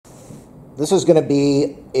This is going to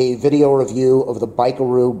be a video review of the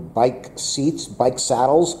Bikeroo bike seats, bike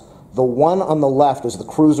saddles. The one on the left is the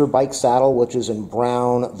cruiser bike saddle, which is in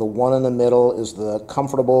brown. The one in the middle is the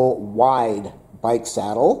comfortable wide bike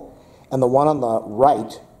saddle. And the one on the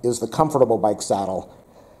right is the comfortable bike saddle.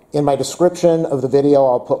 In my description of the video,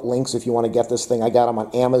 I'll put links if you want to get this thing. I got them on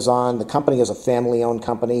Amazon. The company is a family-owned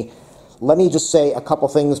company. Let me just say a couple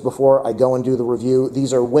things before I go and do the review.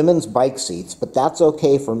 These are women's bike seats, but that's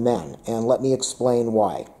okay for men, and let me explain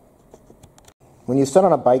why. When you sit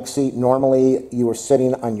on a bike seat, normally you are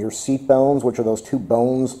sitting on your seat bones, which are those two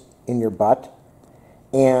bones in your butt.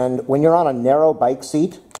 And when you're on a narrow bike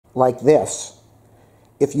seat like this,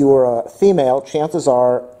 if you are a female, chances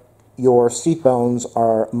are your seat bones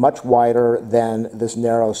are much wider than this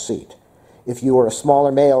narrow seat. If you are a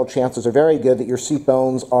smaller male, chances are very good that your seat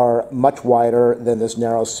bones are much wider than this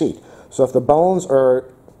narrow seat. So if the bones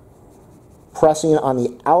are pressing on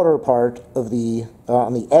the outer part of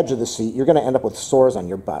on the edge of the seat, you're going to end up with sores on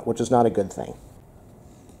your butt, which is not a good thing.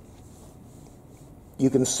 You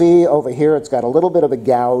can see over here it's got a little bit of a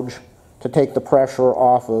gouge to take the pressure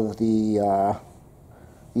off of the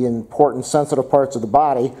important sensitive parts of the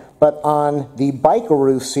body, but on the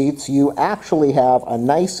Bikeroo seats you actually have a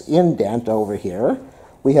nice indent over here.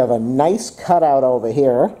 We have a nice cutout over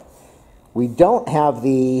here. We don't have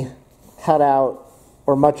the cutout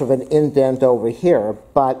or much of an indent over here,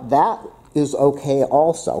 but that is okay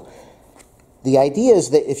also. The idea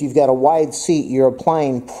is that if you've got a wide seat, you're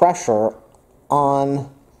applying pressure on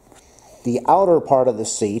the outer part of the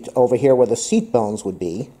seat over here where the seat bones would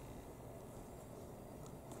be.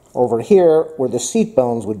 Over here, where the seat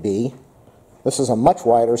bones would be, this is a much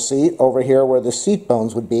wider seat, over here where the seat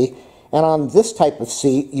bones would be, and on this type of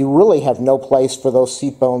seat, you really have no place for those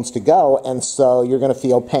seat bones to go, and so you're going to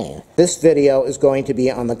feel pain. This video is going to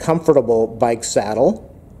be on the comfortable bike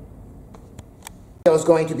saddle. This is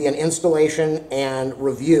going to be an installation and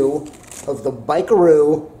review of the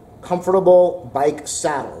Bikeroo comfortable bike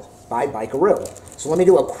saddle by Bikeroo. So let me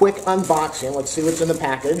do a quick unboxing. Let's see what's in the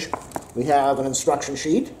package. We have an instruction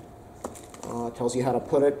sheet. It tells you how to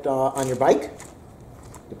put it on your bike,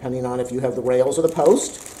 depending on if you have the rails or the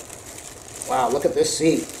post. Wow, look at this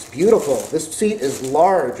seat. It's beautiful. This seat is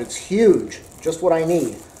large. It's huge. Just what I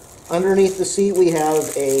need. Underneath the seat we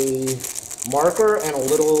have a marker and a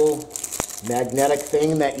little magnetic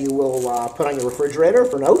thing that you will put on your refrigerator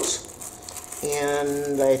for notes.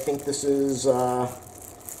 And I think this is a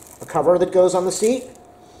cover that goes on the seat.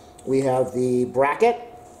 We have the bracket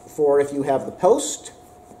for if you have the post,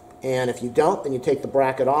 and if you don't, then you take the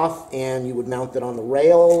bracket off and you would mount it on the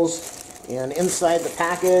rails. And inside the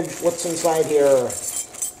package, what's inside here?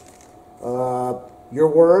 Your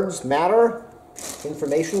words matter,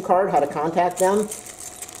 information card, how to contact them.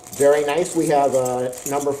 Very nice. We have a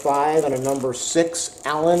number 5 and a number 6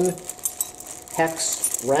 Allen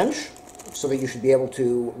hex wrench, so that you should be able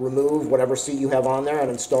to remove whatever seat you have on there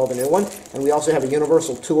and install the new one. And we also have a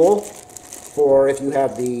universal tool for if you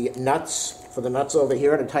have the nuts, for the nuts over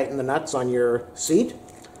here to tighten the nuts on your seat.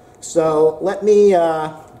 So let me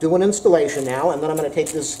do an installation now, and then I'm going to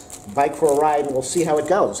take this bike for a ride and we'll see how it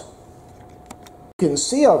goes. You can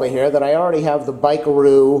see over here that I already have the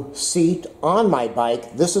Bikeroo seat on my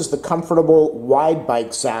bike. This is the comfortable wide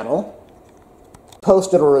bike saddle.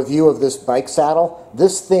 Posted a review of this bike saddle.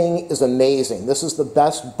 This thing is amazing. This is the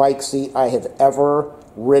best bike seat I have ever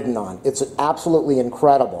ridden on. It's absolutely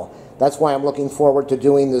incredible. That's why I'm looking forward to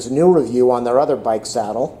doing this new review on their other bike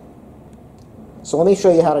saddle. So let me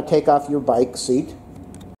show you how to take off your bike seat.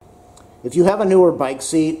 If you have a newer bike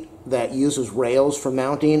seat that uses rails for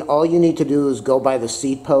mounting, all you need to do is go by the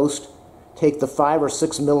seat post, take the 5 or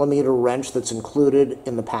 6 millimeter wrench that's included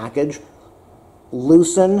in the package,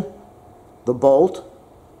 loosen the bolt,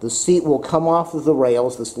 the seat will come off of the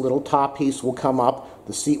rails, this little top piece will come up,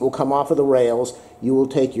 the seat will come off of the rails, you will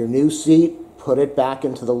take your new seat, put it back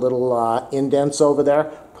into the little indents over there,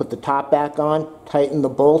 put the top back on, tighten the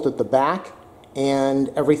bolt at the back, and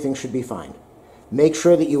everything should be fine. Make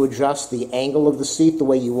sure that you adjust the angle of the seat the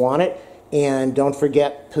way you want it, and don't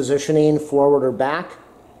forget positioning forward or back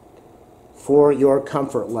for your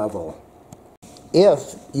comfort level.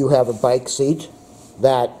 If you have a bike seat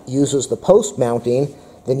that uses the post mounting,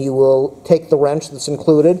 then you will take the wrench that's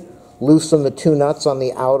included, loosen the 2 nuts on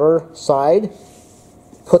the outer side,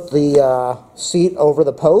 put the seat over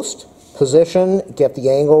the post, position, get the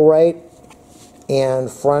angle right, and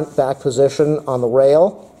front back position on the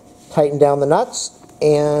rail, tighten down the nuts,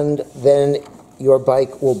 and then your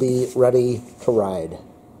bike will be ready to ride.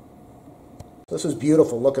 This is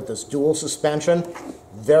beautiful. Look at this dual suspension,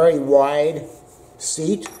 very wide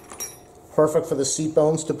seat, Perfect for the seat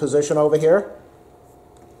bones to position over here.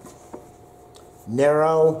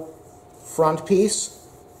 Narrow front piece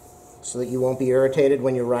so that you won't be irritated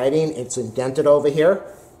when you're riding. It's indented over here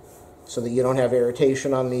so that you don't have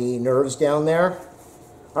irritation on the nerves down there.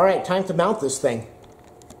 All right, time to mount this thing.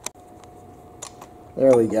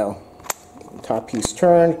 There we go. Top piece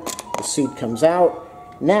turned, the seat comes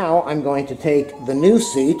out. Now I'm going to take the new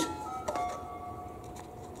seat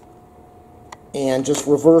and just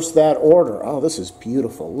reverse that order. Oh, this is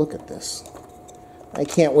beautiful. Look at this. I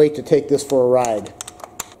can't wait to take this for a ride.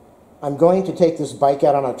 I'm going to take this bike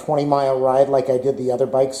out on a 20-mile ride like I did the other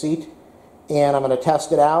bike seat, and I'm going to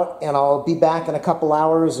test it out, and I'll be back in a couple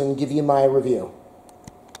hours and give you my review.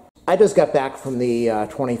 I just got back from the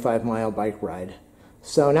 25-mile bike ride,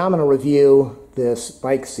 so now I'm going to review this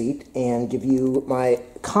bike seat and give you my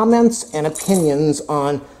comments and opinions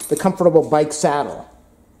on the comfortable bike saddle.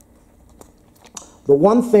 The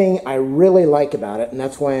one thing I really like about it, and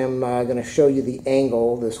that's why I'm going to show you the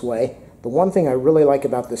angle this way, the one thing I really like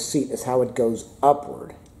about this seat is how it goes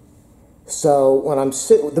upward. So when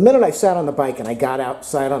the minute I sat on the bike and I got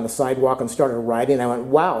outside on the sidewalk and started riding, I went,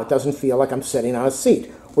 wow, it doesn't feel like I'm sitting on a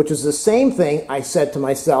seat, which is the same thing I said to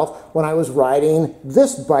myself when I was riding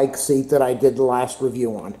this bike seat that I did the last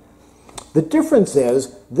review on. The difference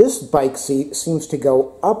is this bike seat seems to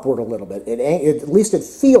go upward a little bit. At least it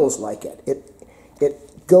feels like it.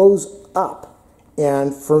 It goes up.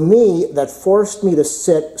 And for me, that forced me to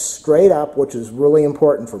sit straight up, which is really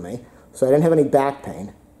important for me, so I didn't have any back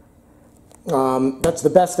pain. That's the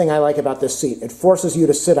best thing I like about this seat. It forces you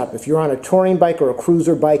to sit up. If you're on a touring bike or a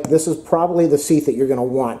cruiser bike, this is probably the seat that you're going to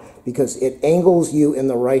want because it angles you in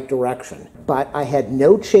the right direction. But I had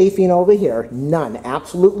no chafing over here, none,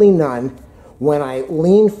 absolutely none. When I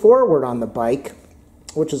leaned forward on the bike,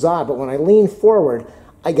 which is odd, but when I leaned forward,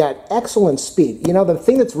 I got excellent speed. You know, the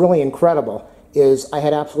thing that's really incredible is I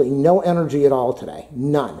had absolutely no energy at all today,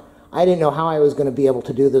 none. I didn't know how I was going to be able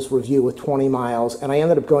to do this review with 20 miles, and I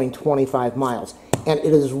ended up going 25 miles. And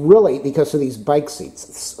it is really because of these bike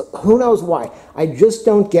seats. Who knows why? I just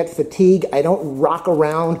don't get fatigue. I don't rock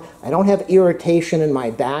around. I don't have irritation in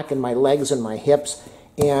my back and my legs and my hips.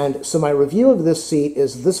 And so my review of this seat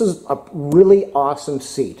is this is a really awesome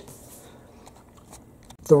seat.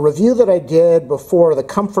 The review that I did before, the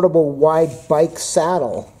comfortable wide bike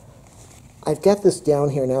saddle, I've got this down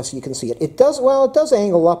here now so you can see it. It does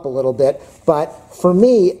angle up a little bit, but for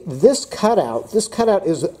me, this cutout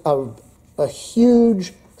is a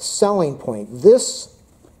huge selling point. This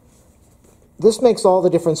makes all the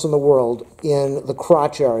difference in the world in the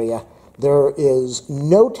crotch area. There is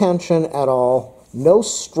no tension at all, no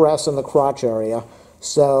stress in the crotch area,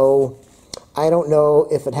 so I don't know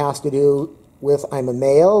if it has to do with I'm a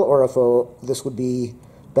male or if this would be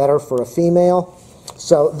better for a female.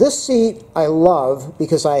 So this seat I love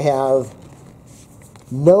because I have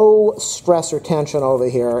no stress or tension over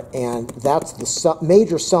here, and that's the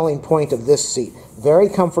major selling point of this seat. Very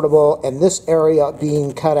comfortable, and this area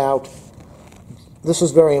being cut out, this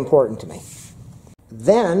is very important to me.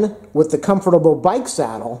 Then, with the comfortable bike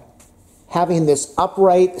saddle, having this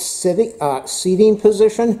upright seating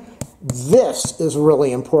position, this is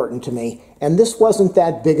really important to me, and this wasn't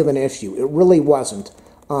that big of an issue. It really wasn't.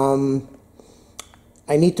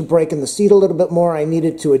 I need to break in the seat a little bit more. I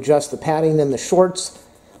needed to adjust the padding in the shorts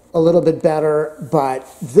a little bit better, but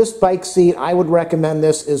this bike seat, I would recommend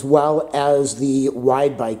this as well as the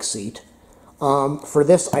wide bike seat. For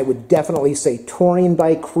this, I would definitely say touring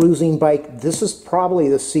bike, cruising bike, this is probably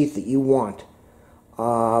the seat that you want.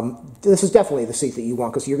 This is definitely the seat that you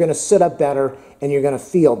want because you're going to sit up better and you're going to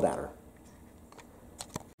feel better.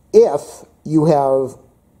 If you have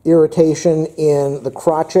irritation in the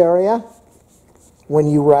crotch area when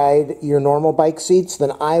you ride your normal bike seats,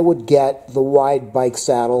 then I would get the wide bike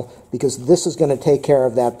saddle because this is going to take care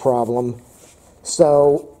of that problem.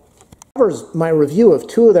 So that covers my review of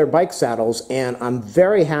two of their bike saddles, and I'm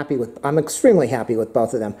extremely happy with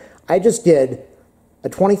both of them. I just did a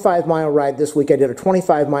 25-mile ride this week. I did a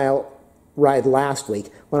 25-mile ride last week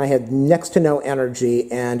when I had next to no energy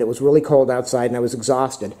and it was really cold outside and I was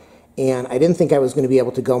exhausted. And I didn't think I was going to be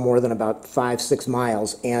able to go more than about 5-6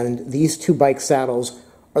 miles. And these two bike saddles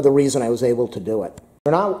are the reason I was able to do it.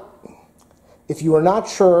 If you are not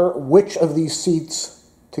sure which of these seats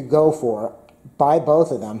to go for, buy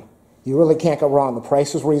both of them. You really can't go wrong. The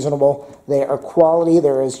price is reasonable. They are quality.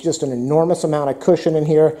 There is just an enormous amount of cushion in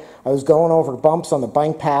here. I was going over bumps on the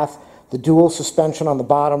bike path. The dual suspension on the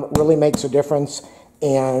bottom really makes a difference.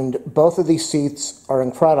 And both of these seats are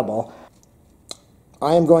incredible.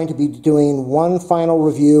 I am going to be doing one final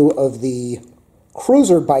review of the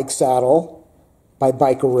cruiser bike saddle by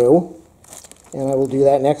Bikeroo. and I will do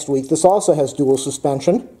that next week. This also has dual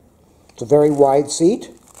suspension. It's a very wide seat.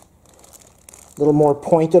 A little more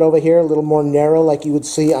pointed over here, a little more narrow like you would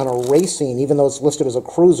see on a racing, even though it's listed as a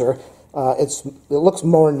cruiser. It looks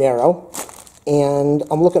more narrow, and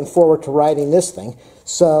I'm looking forward to riding this thing.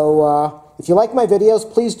 So if you like my videos,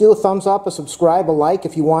 please do a thumbs up, a subscribe, a like.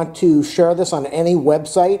 If you want to share this on any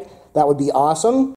website, that would be awesome.